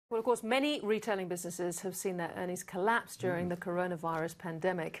Well, of course, many retailing businesses have seen their earnings collapse during the coronavirus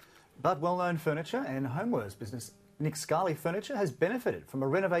pandemic. But well-known furniture and homewares business Nick Scali Furniture has benefited from a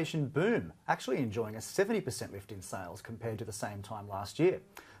renovation boom, actually enjoying a 70% lift in sales compared to the same time last year.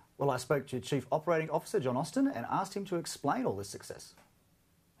 Well, I spoke to Chief Operating Officer John Austin and asked him to explain all this success.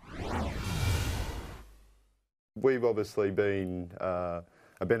 We've obviously been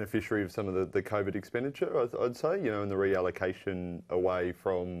a beneficiary of some of the COVID expenditure, I'd say, in the reallocation away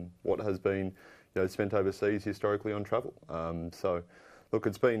from what has been, spent overseas historically on travel. So, look,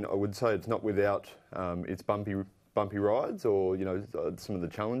 it's been, I would say, it's not without its bumpy rides or, some of the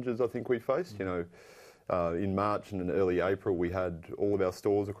challenges I think we faced. In March and in early April, we had all of our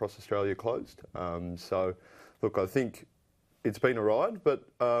stores across Australia closed. So, look, I think it's been a ride, but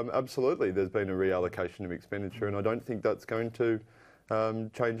absolutely there's been a reallocation of expenditure, and I don't think that's going to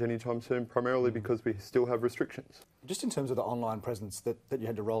change anytime soon, primarily because we still have restrictions. Just in terms of the online presence that you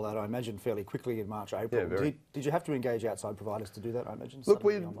had to roll out, I imagine, fairly quickly in March, April. Yeah, did you have to engage outside providers to do that, I imagine? Look,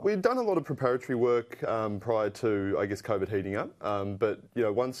 we'd done a lot of preparatory work prior to, I guess, COVID heating up. But,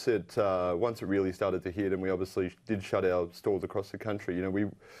 once it really started to hit, and we obviously did shut our stores across the country,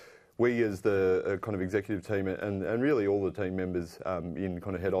 we as the kind of executive team and really all the team members in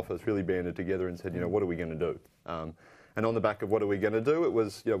kind of head office really banded together and said, what are we going to do? And on the back of what are we going to do, it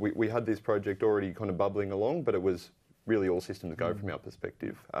was, we had this project already kind of bubbling along, but it was really all systems go from our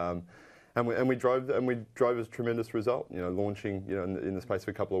perspective. And we drove a tremendous result, launching, in the space of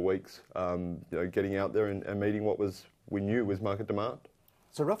a couple of weeks, getting out there and meeting what we knew was market demand.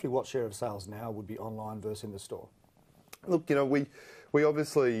 So roughly what share of sales now would be online versus in the store? Look, we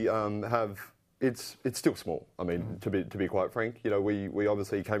obviously have. It's still small. I mean, to be quite frank, we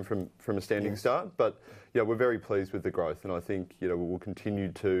obviously came from a standing start, but we're very pleased with the growth, and I think we'll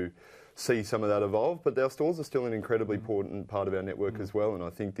continue to see some of that evolve. But our stores are still an incredibly important part of our network as well, and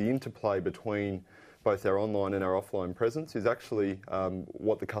I think the interplay between both our online and our offline presence is actually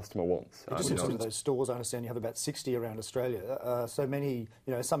what the customer wants. Just in terms of those stores, I understand you have about 60 around Australia. So many,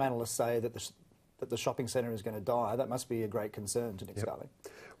 some analysts say that the shopping centre is going to die. That must be a great concern to Nick Scali.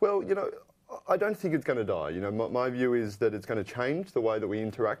 Well, I don't think it's going to die. My view is that it's going to change the way that we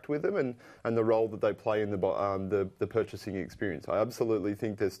interact with them and the role that they play in the purchasing experience. I absolutely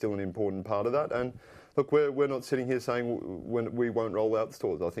think there's still an important part of that. And look, we're not sitting here saying when we won't roll out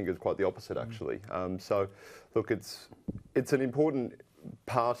stores. I think it's quite the opposite, actually. So, look, it's an important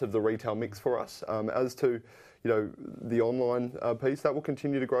part of the retail mix for us. As to the online piece, that will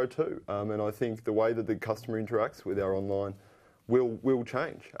continue to grow too. And I think the way that the customer interacts with our online will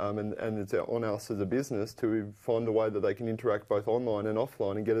change, and it's on us as a business to find a way that they can interact both online and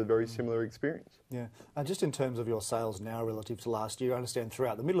offline and get a very similar experience. Yeah, and just in terms of your sales now relative to last year, I understand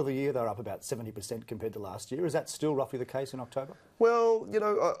throughout the middle of the year they're up about 70% compared to last year. Is that still roughly the case in October? Well,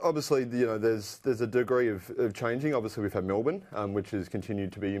 obviously, there's a degree of changing. Obviously, we've had Melbourne, which has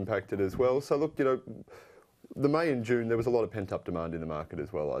continued to be impacted as well. So look, the May and June, there was a lot of pent-up demand in the market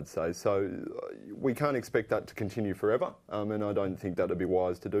as well, I'd say. So we can't expect that to continue forever, and I don't think that would be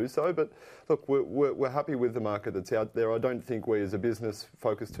wise to do so. But look, we're happy with the market that's out there. I don't think we as a business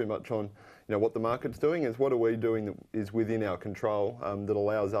focus too much on what the market's doing. Is what are we doing that is within our control that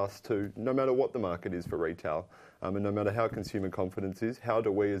allows us to, no matter what the market is for retail, and no matter how consumer confidence is, how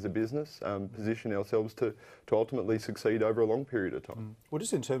do we as a business position ourselves to ultimately succeed over a long period of time? Well,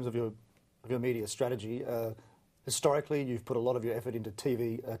 just in terms of your media strategy, historically you've put a lot of your effort into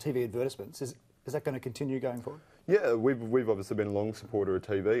TV advertisements. Is that going to continue going forward? Yeah, we've obviously been a long supporter of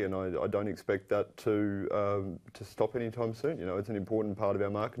TV, and I don't expect that to stop anytime soon. It's an important part of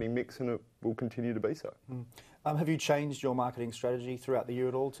our marketing mix, and it will continue to be so. Have you changed your marketing strategy throughout the year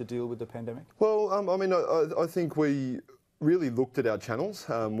at all to deal with the pandemic? Well, I think we really looked at our channels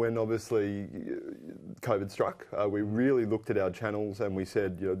when obviously COVID struck. We really looked at our channels and we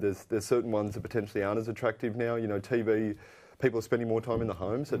said, there's certain ones that potentially aren't as attractive now. TV, people are spending more time in the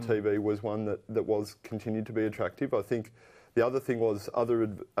home, so TV was one that was continued to be attractive. I think the other thing was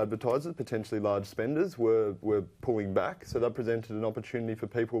other advertisers, potentially large spenders, were pulling back, so that presented an opportunity for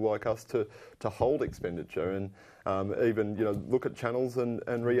people like us to hold expenditure and even look at channels and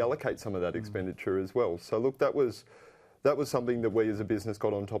reallocate some of that expenditure as well. So look, that was something that we as a business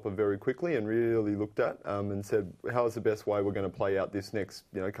got on top of very quickly and really looked at and said, how is the best way we're going to play out this next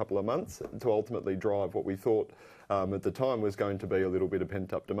couple of months to ultimately drive what we thought at the time was going to be a little bit of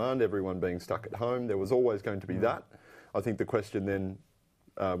pent-up demand, everyone being stuck at home. There was always going to be that. I think the question then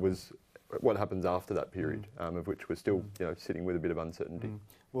was what happens after that period, of which we're still sitting with a bit of uncertainty.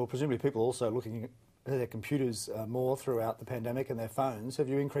 Well, presumably people also looking their computers more throughout the pandemic and their phones. Have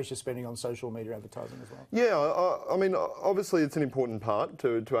you increased your spending on social media advertising as well? Yeah, I mean, obviously it's an important part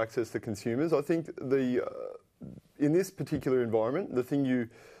to access the consumers. I think in this particular environment, the thing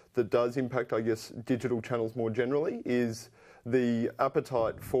that does impact, I guess, digital channels more generally is the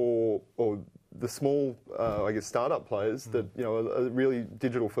appetite for, or the small, I guess, startup players that are really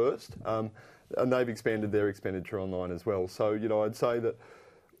digital first, and they've expanded their expenditure online as well. So I'd say that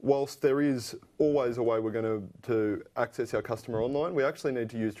whilst there is always a way we're going to access our customer online, we actually need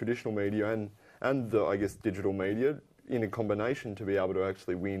to use traditional media and I guess digital media in a combination to be able to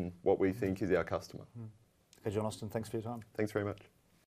actually win what we think is our customer. Okay, John Austin, thanks for your time. Thanks very much.